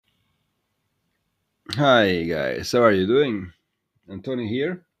Hi guys, how are you doing? I'm Tony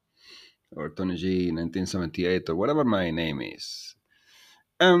here, or Tony G 1978, or whatever my name is.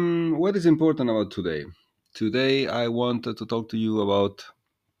 What is important about today? Today I wanted to talk to you about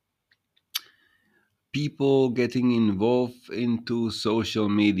people getting involved into social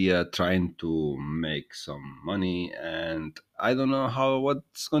media trying to make some money, and I don't know how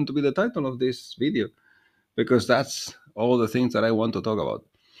what's going to be the title of this video because that's all the things that I want to talk about.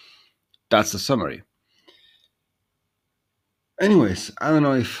 That's the summary. Anyways, I don't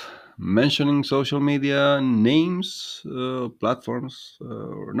know if mentioning social media names, platforms,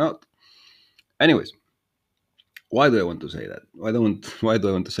 or not. Anyways, why do I want to say that? Why don't? Why do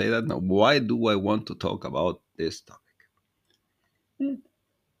I want to say that? No, why do I want to talk about this topic?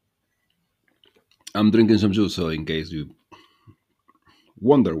 I'm drinking some juice, so in case you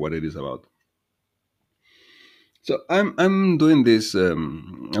wonder what it is about. So I'm doing this.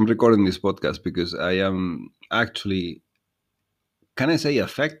 I'm recording this podcast because I am actually. Can I say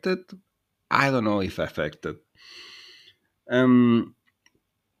affected? I don't know if affected. Um,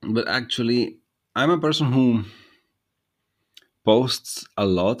 but actually, I'm a person who posts a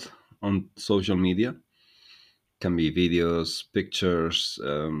lot on social media. Can be videos, pictures.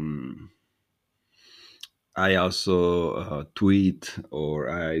 I also tweet or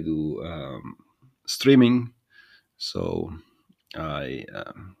I do streaming. So I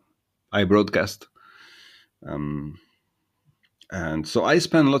broadcast, um, and so I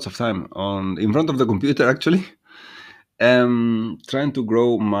spend lots of time on in front of the computer actually, trying to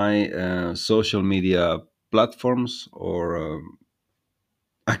grow my social media platforms or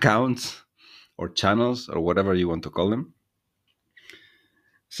accounts or channels or whatever you want to call them.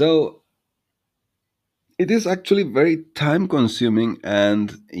 So it is actually very time consuming,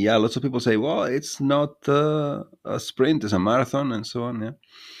 and yeah, lots of people say, "Well, it's not a sprint; it's a marathon," and so on. Yeah,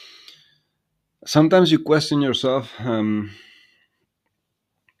 sometimes you question yourself,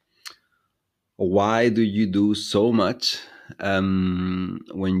 why do you do so much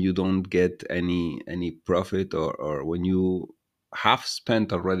when you don't get any profit, or when you have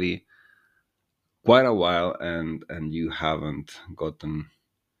spent already quite a while and you haven't gotten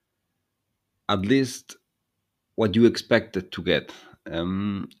at least what you expected to get.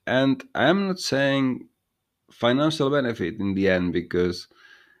 And I'm not saying financial benefit in the end because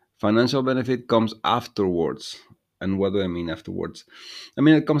financial benefit comes afterwards. And what do I mean afterwards? I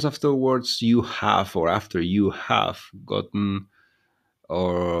mean it comes afterwards you have or after you have gotten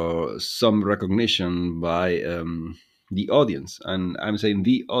or some recognition by the audience. And I'm saying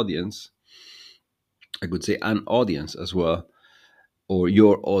the audience, I could say an audience as well, or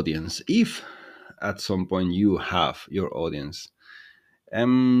your audience, if at some point you have your audience.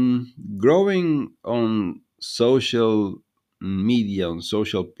 Growing on social media, on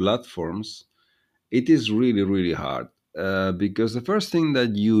social platforms, it is really, really hard because the first thing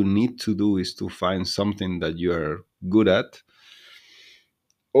that you need to do is to find something that you are good at,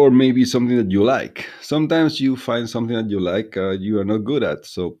 or maybe something that you like. Sometimes you find something that you like, you are not good at,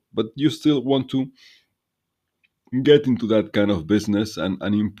 so but you still want to get into that kind of business and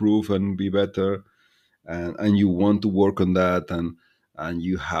improve and be better, and you want to work on that, and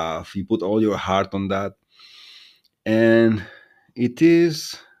you put all your heart on that, and it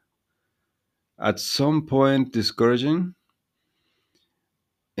is at some point discouraging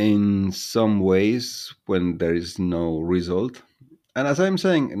in some ways when there is no result. And as I'm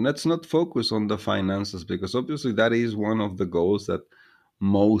saying, let's not focus on the finances because obviously that is one of the goals that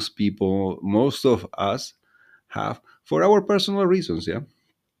most people, most of us have for our personal reasons. Yeah.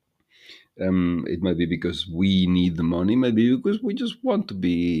 It might be because we need the money, maybe because we just want to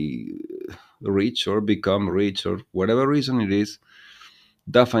be rich or become rich or whatever reason it is.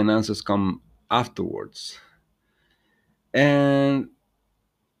 The finances come afterwards. And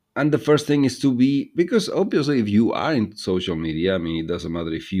and the first thing is to be, because obviously if you are in social media, I mean it doesn't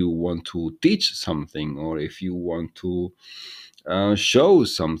matter if you want to teach something or if you want to show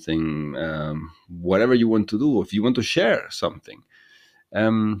something, whatever you want to do, if you want to share something,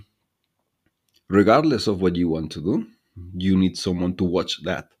 um, regardless of what you want to do, you need someone to watch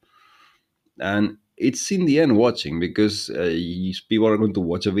that. And it's in the end watching, because people are going to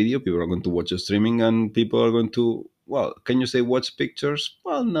watch a video, people are going to watch a streaming, and people are going to, well, can you say watch pictures?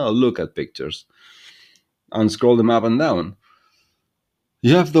 Well, no, look at pictures and scroll them up and down.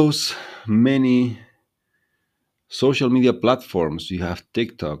 You have those many social media platforms. You have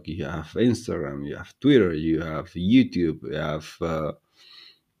TikTok, you have Instagram, you have Twitter, you have YouTube, you have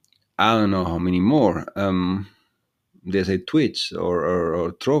I don't know how many more. They say Twitch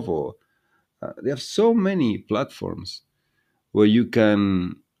or Trovo. They have so many platforms where you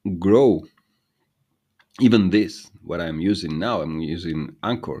can grow Even this, what I'm using now, I'm using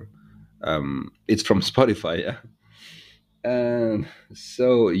Anchor. It's from Spotify, yeah. And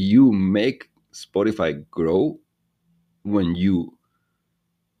so you make Spotify grow when you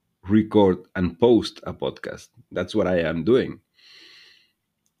record and post a podcast. That's what I am doing.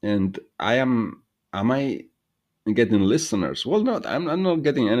 And am I getting listeners? Well, not, I'm not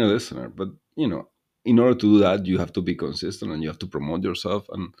getting any listener, but in order to do that, you have to be consistent and you have to promote yourself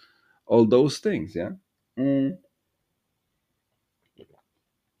and all those things, yeah. Mm.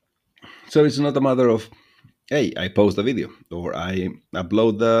 So it's not a matter of, hey, I post a video or I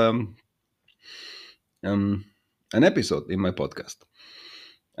upload um, an episode in my podcast,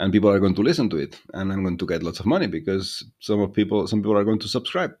 and people are going to listen to it, and I'm going to get lots of money because some people are going to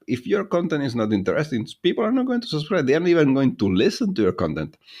subscribe. If your content is not interesting, people are not going to subscribe. They aren't even going to listen to your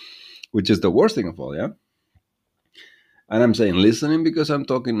content, which is the worst thing of all, yeah. And I'm saying listening because I'm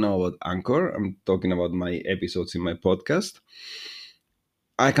talking now about Anchor. I'm talking about my episodes in my podcast.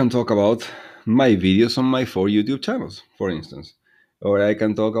 I can talk about my videos on my 4 YouTube channels, for instance. Or I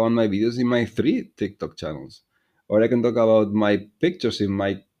can talk about my videos in my 3 TikTok channels. Or I can talk about my pictures in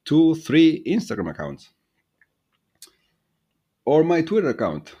my 2, 3 Instagram accounts. Or my Twitter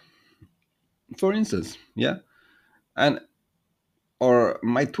account, for instance. Yeah. And or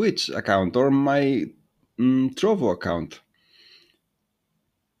my Twitch account or my Trovo account.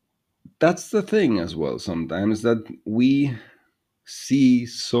 That's the thing as well sometimes, that we see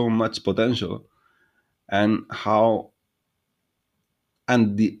so much potential, and how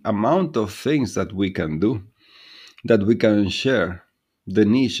and the amount of things that we can do, that we can share, the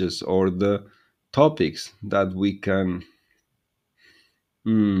niches or the topics that we can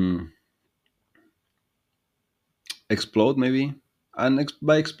mm, explode, maybe. And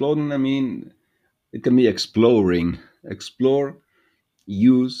by exploding, I mean it can be exploring, explore,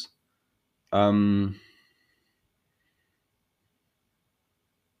 use, um,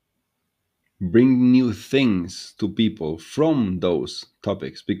 bring new things to people from those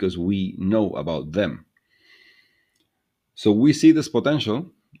topics because we know about them. So we see this potential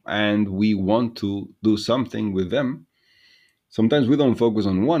and we want to do something with them. Sometimes we don't focus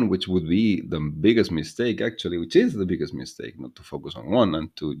on one, which would be the biggest mistake, actually, which is the biggest mistake, not to focus on one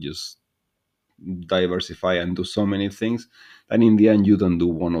and to just diversify and do so many things. And in the end, you don't do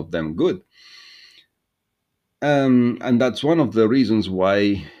one of them good. And that's one of the reasons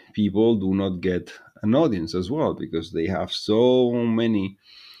why people do not get an audience as well, because they have so many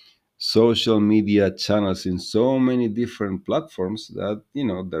social media channels in so many different platforms that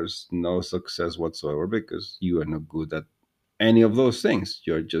there's no success whatsoever, because you are not good at any of those things.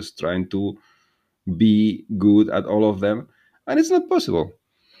 You're just trying to be good at all of them, and it's not possible.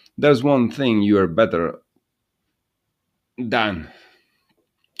 There's one thing you are better than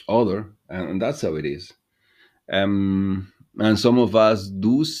other, and that's how it is. And some of us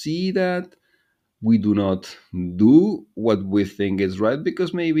do see that we do not do what we think is right,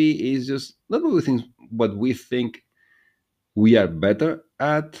 because maybe it's just not what we think we are better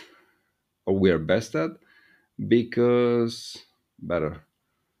at, or we are best at, because better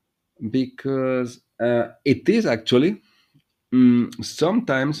because it is actually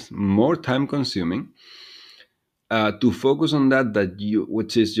sometimes more time consuming to focus on that you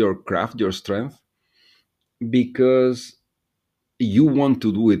which is your craft, your strength, because you want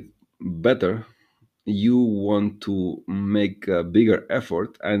to do it better. You want to make a bigger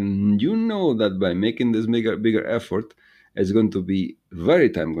effort, and you know that by making this bigger effort, it's going to be very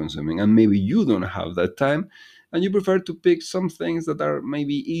time consuming, and maybe you don't have that time, and you prefer to pick some things that are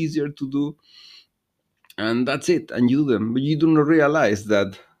maybe easier to do, and that's it, and you do them. But you do not realize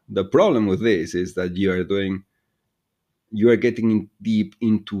that the problem with this is that you are getting deep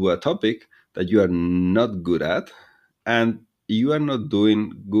into a topic that you are not good at, and you are not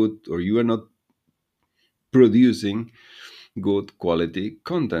doing good, or you are not producing good quality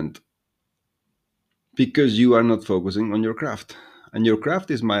content, because you are not focusing on your craft. And your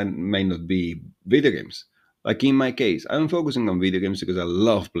craft is may not be video games. Like in my case, I'm focusing on video games because I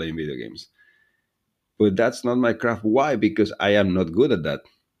love playing video games, but that's not my craft. Why? Because I am not good at that.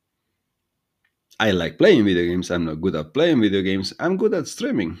 I like playing video games. I'm not good at playing video games. I'm good at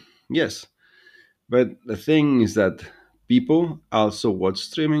streaming, yes. But the thing is that people also watch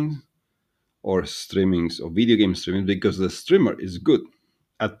streaming, or streamings, or video game streaming, because the streamer is good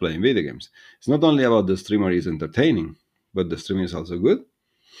at playing video games. It's not only about the streamer is entertaining, but the streamer is also good.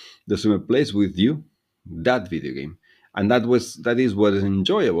 The streamer plays with you that video game, and that is what is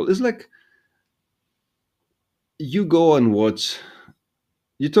enjoyable. It's like you go and watch,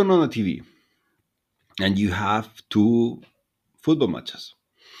 you turn on a TV, and you have 2 football matches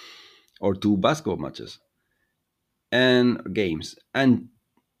or 2 basketball matches. and games. And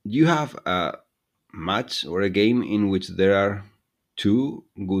you have a match or a game in which there are two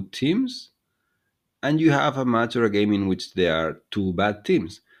good teams, and you have a match or a game in which there are two bad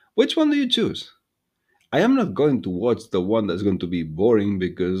teams. Which one do you choose? I am not going to watch the one that's going to be boring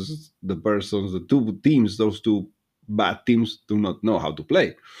because the two teams, those two bad teams, do not know how to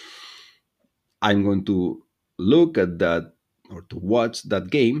play. I'm going to look at that or to watch that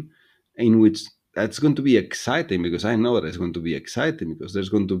game in which that's going to be exciting because I know that it's going to be exciting because there's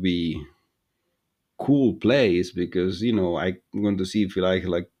going to be cool plays because I'm going to see if you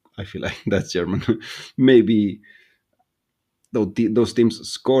like I feel like that's German. Maybe those teams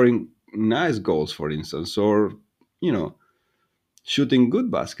scoring nice goals, for instance, or you know shooting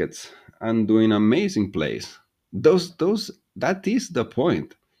good baskets and doing amazing plays. Those that is the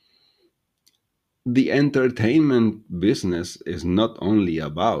point. The entertainment business is not only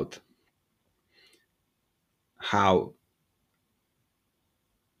about how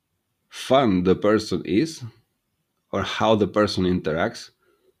fun the person is or how the person interacts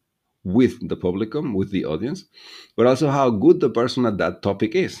with the publicum, with the audience, but also how good the person at that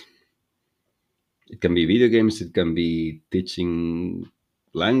topic is. It can be video games, it can be teaching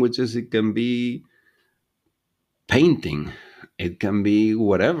languages, it can be painting, it can be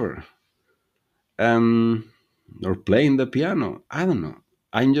whatever, um, or playing the piano. I don't know.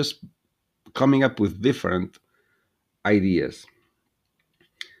 I'm just coming up with different ideas.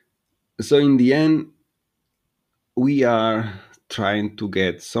 So in the end, we are trying to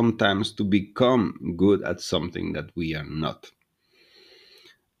get sometimes to become good at something that we are not.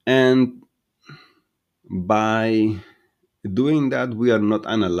 And by doing that, we are not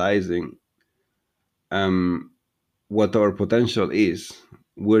analyzing um, what our potential is.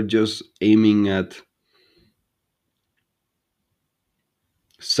 We're just aiming at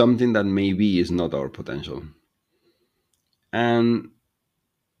something that maybe is not our potential. And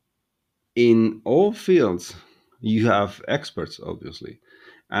in all fields, you have experts, obviously.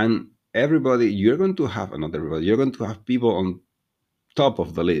 And everybody, you're going to have, not everybody, you're going to have people on top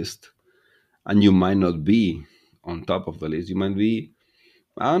of the list. And you might not be on top of the list. You might be,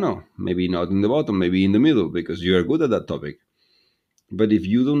 I don't know, maybe not in the bottom, maybe in the middle because you are good at that topic. But if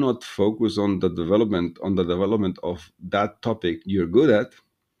you do not focus on the development of that topic you're good at,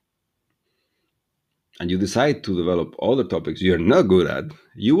 and you decide to develop other topics you're not good at,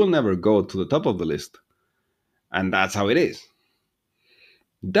 you will never go to the top of the list. And that's how it is.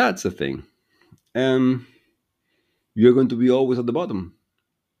 That's the thing. And you're going to be always at the bottom.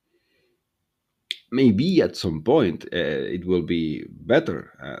 Maybe at some point it will be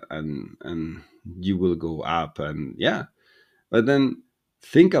better, and you will go up, and yeah. But then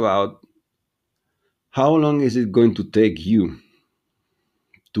think about how long is it going to take you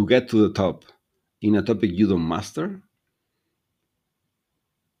to get to the top in a topic you don't master,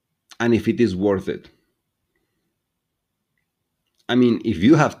 and if it is worth it. I mean, if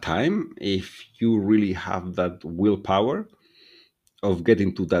you have time, if you really have that willpower of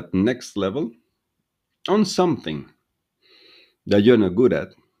getting to that next level on something that you're not good at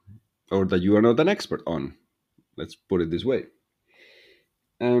or that you are not an expert on, let's put it this way.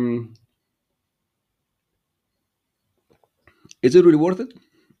 Um, is it really worth it?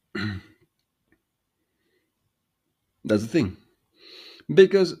 That's the thing.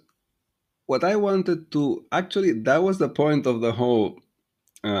 Because what I wanted to actually, that was the point of the whole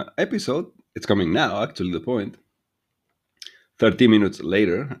episode. It's coming now, actually, the point. 30 minutes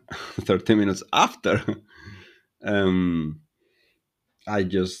later, 30 minutes after, um, I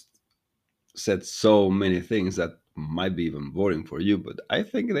just said so many things that might be even boring for you, but I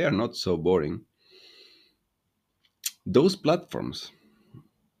think they are not so boring. Those platforms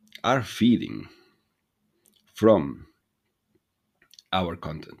are feeding from our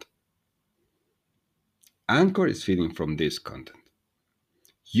content. Anchor is feeding from this content.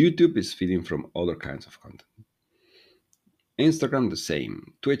 YouTube is feeding from other kinds of content. Instagram the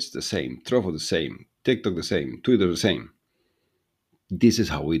same, Twitch the same, Trovo the same, TikTok the same, Twitter the same. This is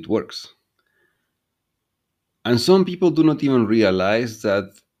how it works. And some people do not even realize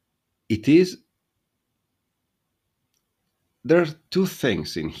that it is. There are two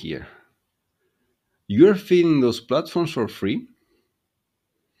things in here. You're feeding those platforms for free.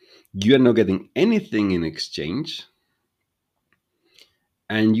 You are not getting anything in exchange.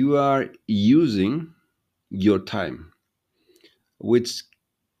 And you are using your time, which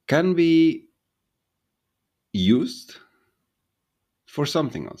can be used for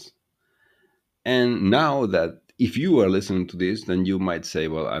something else. And now that if you are listening to this, then you might say,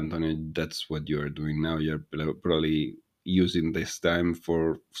 well, Antonio, that's what you're doing now. You're probably using this time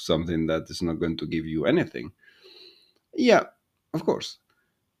for something that is not going to give you anything. Yeah, of course.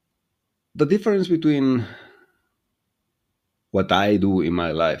 The difference between what I do in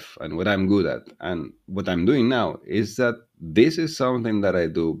my life and what I'm good at and what I'm doing now is that this is something that I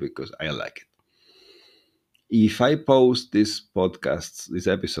do because I like it. If I post these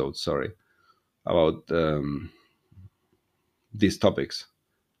episodes, sorry, about these topics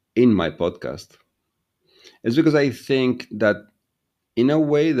in my podcast, it's because I think that in a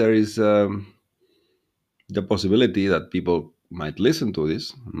way there is the possibility that people might listen to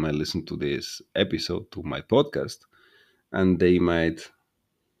this episode, to my podcast, and they might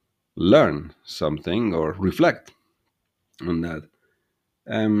learn something or reflect on that.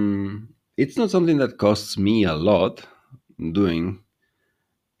 It's not something that costs me a lot doing.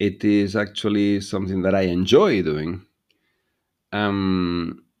 It is actually something that I enjoy doing.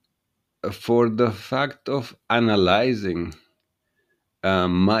 Um, for the fact of analyzing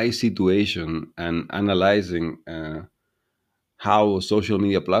my situation and analyzing how social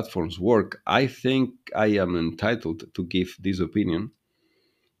media platforms work, I think I am entitled to give this opinion.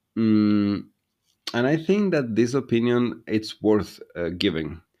 Mm, and I think that this opinion it's worth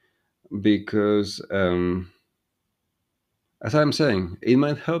giving because, as I'm saying, it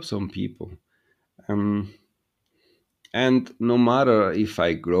might help some people. Um, and no matter if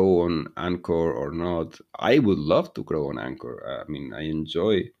I grow on Anchor or not, I would love to grow on Anchor. I mean, I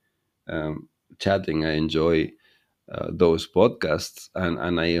enjoy um, chatting. I enjoy those podcasts,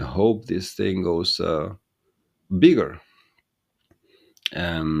 and I hope this thing goes bigger,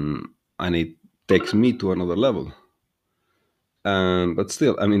 and it takes me to another level. But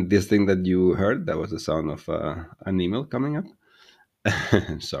still, I mean, this thing that you heard, that was the sound of an email coming up.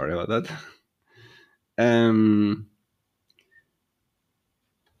 Sorry about that. Um,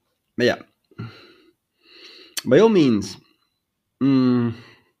 but yeah, by all means, mm,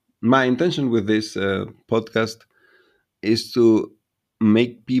 my intention with this podcast is to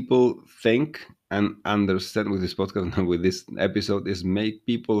make people think and understand with this podcast and with this episode is make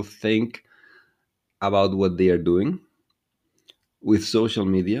people think about what they are doing with social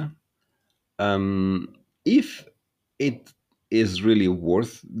media. If it is really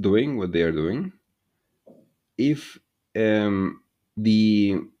worth doing what they are doing, if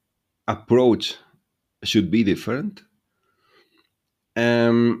the approach should be different,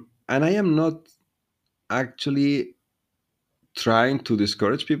 and I am not actually trying to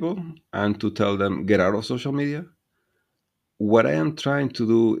discourage people and to tell them get out of social media. What I am trying to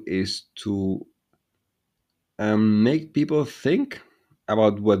do is to make people think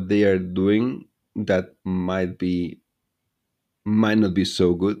about what they are doing that might not be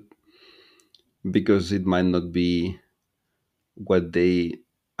so good because it might not be what they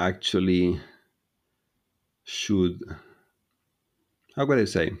actually should, how could I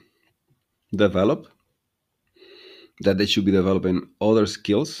say, develop, that they should be developing other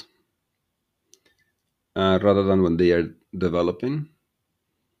skills rather than when they are developing,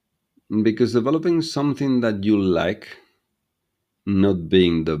 because developing something that you like, not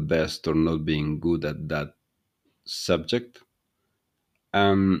being the best or not being good at that subject,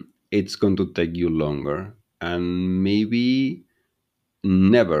 it's going to take you longer and maybe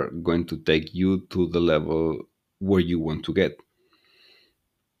never going to take you to the level where you want to get.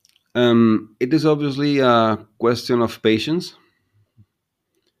 It is obviously a question of patience.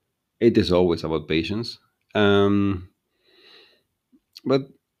 It is always about patience. Um, but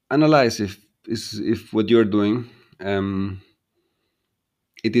analyze if what you're doing, um,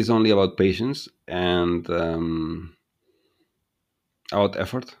 it is only about patience and about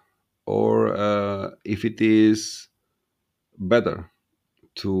effort, or if it is better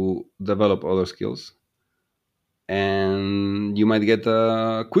to develop other skills and you might get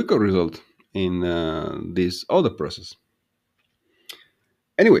a quicker result in this other process.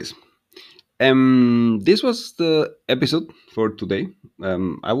 Anyways, this was the episode for today.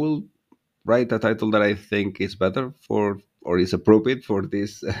 I will write a title that I think is better for or is appropriate for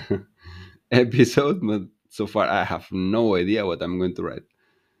this episode, but so far I have no idea what I'm going to write.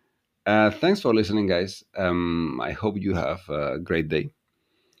 Thanks for listening, guys. I hope you have a great day.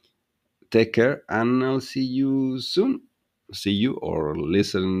 Take care, and I'll see you soon. See you or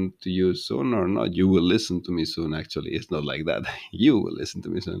listen to you soon or not. You will listen to me soon, actually. It's not like that. You will listen to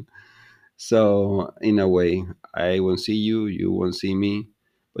me soon. So, in a way, I won't see you, you won't see me,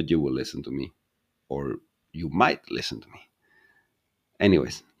 but you will listen to me, or you might listen to me.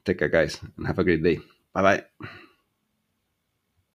 Anyways, take care, guys, and have a great day. Bye bye.